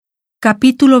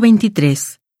Capítulo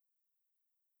 23.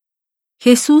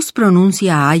 Jesús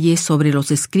pronuncia ayes sobre los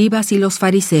escribas y los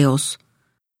fariseos.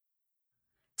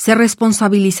 Se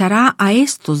responsabilizará a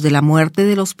estos de la muerte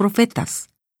de los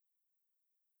profetas.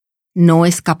 No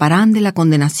escaparán de la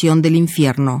condenación del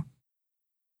infierno.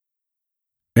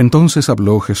 Entonces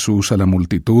habló Jesús a la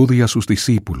multitud y a sus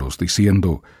discípulos,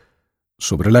 diciendo: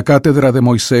 Sobre la cátedra de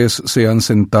Moisés se han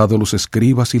sentado los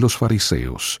escribas y los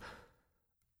fariseos.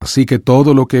 Así que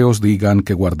todo lo que os digan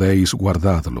que guardéis,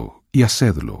 guardadlo, y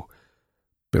hacedlo.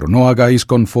 Pero no hagáis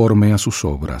conforme a sus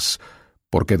obras,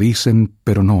 porque dicen,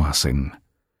 pero no hacen.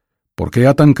 Porque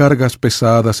atan cargas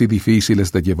pesadas y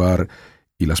difíciles de llevar,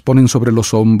 y las ponen sobre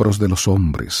los hombros de los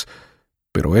hombres,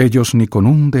 pero ellos ni con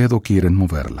un dedo quieren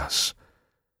moverlas.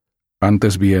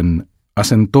 Antes bien,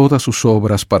 hacen todas sus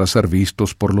obras para ser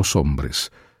vistos por los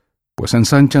hombres, pues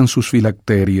ensanchan sus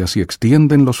filacterias y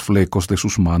extienden los flecos de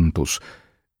sus mantos,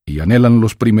 y anhelan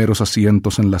los primeros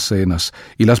asientos en las cenas,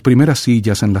 y las primeras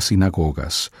sillas en las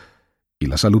sinagogas, y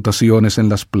las salutaciones en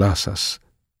las plazas,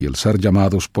 y el ser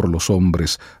llamados por los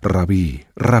hombres, Rabí,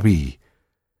 Rabí.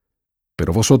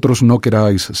 Pero vosotros no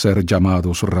queráis ser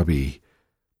llamados Rabí,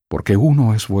 porque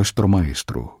uno es vuestro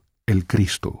Maestro, el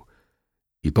Cristo,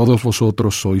 y todos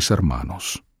vosotros sois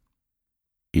hermanos.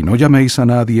 Y no llaméis a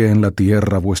nadie en la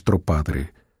tierra vuestro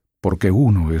Padre, porque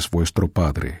uno es vuestro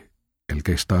Padre, el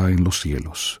que está en los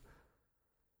cielos.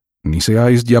 Ni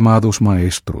seáis llamados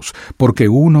maestros, porque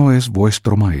uno es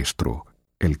vuestro Maestro,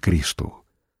 el Cristo.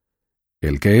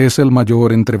 El que es el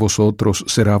mayor entre vosotros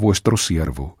será vuestro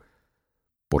siervo,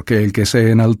 porque el que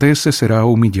se enaltece será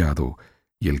humillado,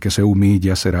 y el que se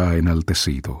humilla será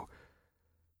enaltecido.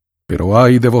 Pero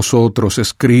ay de vosotros,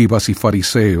 escribas y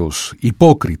fariseos,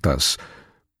 hipócritas,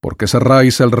 porque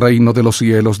cerráis el reino de los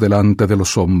cielos delante de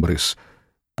los hombres,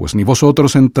 pues ni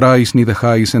vosotros entráis ni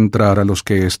dejáis entrar a los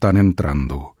que están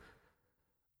entrando.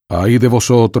 Ay de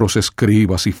vosotros,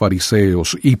 escribas y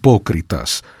fariseos,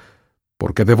 hipócritas,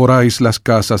 porque devoráis las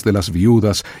casas de las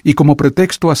viudas y como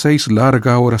pretexto hacéis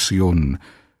larga oración,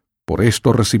 por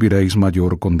esto recibiréis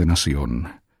mayor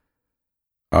condenación.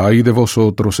 Ay de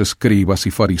vosotros, escribas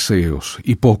y fariseos,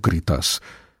 hipócritas,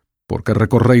 porque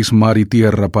recorréis mar y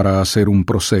tierra para hacer un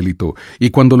prosélito,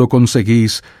 y cuando lo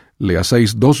conseguís, le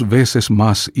hacéis 2 veces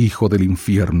más hijo del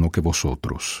infierno que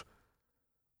vosotros.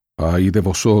 Ay de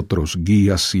vosotros,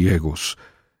 guías ciegos,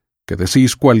 que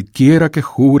decís cualquiera que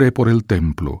jure por el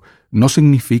templo, no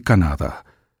significa nada,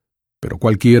 pero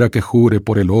cualquiera que jure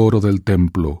por el oro del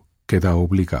templo queda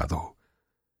obligado.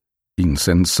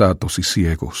 Insensatos y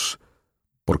ciegos,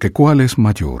 porque ¿cuál es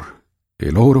mayor,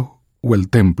 el oro o el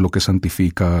templo que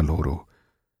santifica al oro?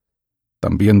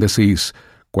 También decís: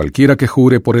 cualquiera que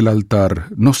jure por el altar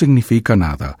no significa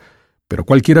nada, pero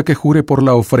cualquiera que jure por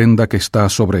la ofrenda que está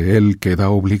sobre él queda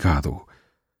obligado.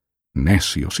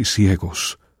 Necios y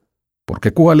ciegos,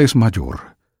 porque ¿cuál es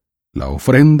mayor, la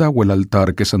ofrenda o el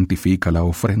altar que santifica la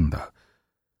ofrenda?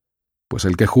 Pues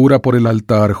el que jura por el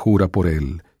altar jura por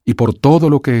él, y por todo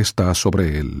lo que está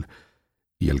sobre él,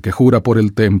 y el que jura por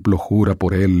el templo jura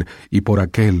por él y por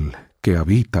aquel que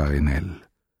habita en él.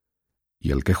 Y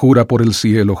el que jura por el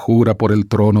cielo jura por el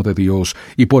trono de Dios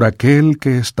y por aquel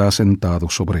que está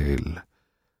sentado sobre él.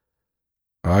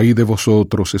 Ay de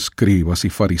vosotros, escribas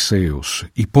y fariseos,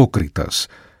 hipócritas,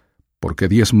 porque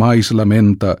diezmáis la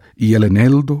menta y el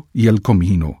eneldo y el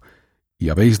comino, y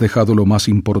habéis dejado lo más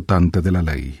importante de la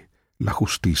ley, la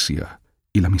justicia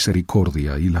y la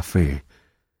misericordia y la fe.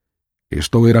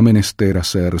 Esto era menester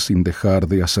hacer sin dejar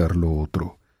de hacer lo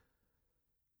otro.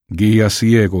 Guías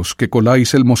ciegos, que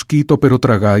coláis el mosquito pero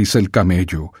tragáis el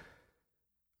camello.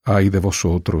 Ay de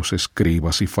vosotros,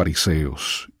 escribas y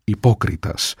fariseos,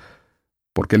 hipócritas,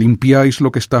 porque limpiáis lo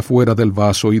que está fuera del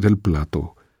vaso y del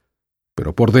plato,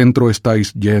 pero por dentro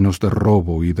estáis llenos de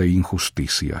robo y de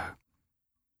injusticia.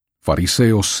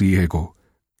 Fariseo ciego,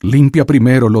 limpia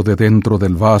primero lo de dentro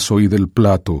del vaso y del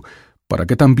plato, para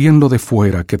que también lo de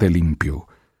fuera quede limpio.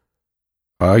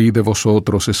 Ay de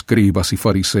vosotros, escribas y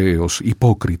fariseos,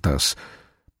 hipócritas,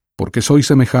 porque sois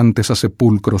semejantes a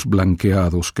sepulcros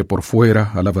blanqueados que por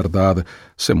fuera, a la verdad,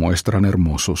 se muestran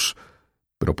hermosos,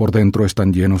 pero por dentro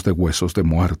están llenos de huesos de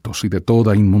muertos y de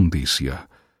toda inmundicia.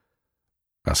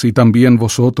 Así también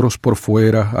vosotros por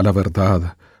fuera, a la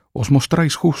verdad, os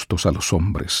mostráis justos a los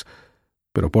hombres,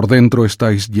 pero por dentro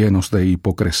estáis llenos de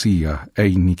hipocresía e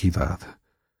iniquidad.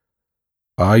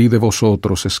 Ay de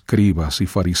vosotros, escribas y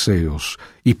fariseos,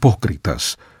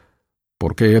 hipócritas,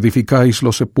 porque edificáis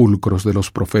los sepulcros de los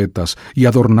profetas y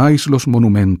adornáis los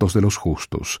monumentos de los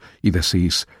justos, y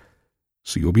decís: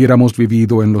 si hubiéramos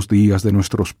vivido en los días de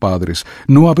nuestros padres,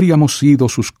 no habríamos sido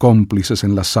sus cómplices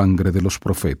en la sangre de los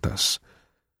profetas.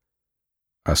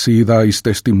 Así dais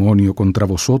testimonio contra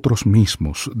vosotros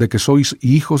mismos de que sois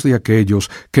hijos de aquellos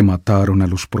que mataron a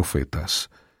los profetas.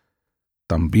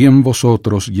 También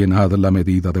vosotros llenad la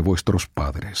medida de vuestros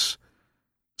padres.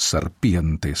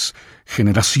 Serpientes,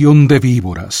 generación de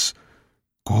víboras,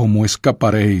 ¿cómo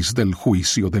escaparéis del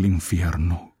juicio del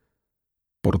infierno?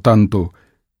 Por tanto,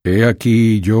 he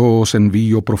aquí yo os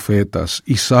envío profetas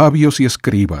y sabios y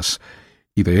escribas,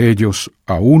 y de ellos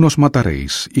a unos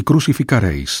mataréis y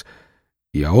crucificaréis,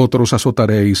 y a otros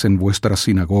azotaréis en vuestras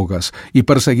sinagogas y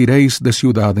perseguiréis de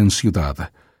ciudad en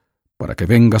ciudad, para que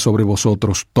venga sobre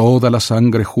vosotros toda la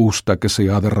sangre justa que se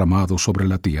ha derramado sobre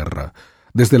la tierra,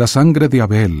 desde la sangre de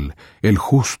Abel, el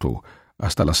justo,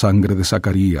 hasta la sangre de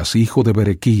Zacarías, hijo de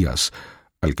Berequías,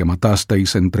 al que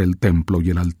matasteis entre el templo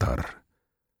y el altar.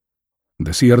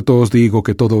 De cierto os digo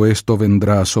que todo esto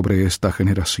vendrá sobre esta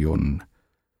generación.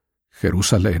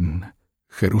 Jerusalén,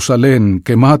 Jerusalén,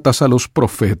 que matas a los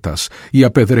profetas y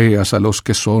apedreas a los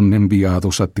que son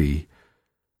enviados a ti.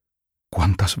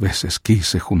 ¿Cuántas veces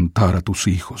quise juntar a tus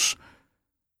hijos,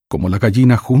 como la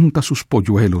gallina junta sus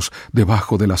polluelos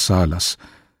debajo de las alas,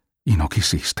 y no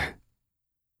quisiste?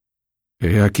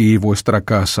 He aquí vuestra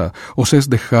casa os es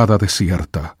dejada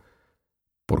desierta,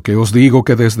 porque os digo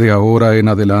que desde ahora en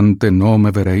adelante no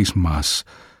me veréis más,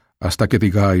 hasta que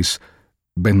digáis,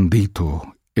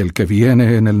 bendito el que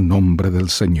viene en el nombre del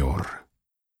Señor.